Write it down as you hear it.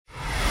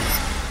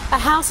A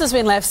house has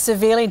been left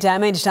severely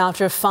damaged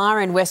after a fire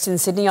in Western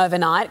Sydney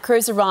overnight.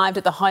 Crews arrived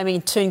at the home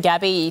in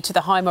Toongabbie to the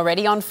home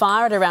already on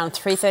fire at around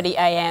 3:30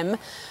 a.m.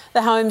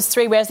 The home's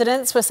 3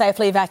 residents were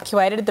safely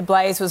evacuated. The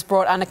blaze was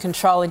brought under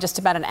control in just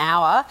about an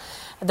hour.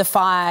 The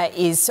fire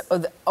is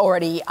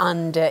already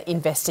under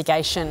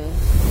investigation.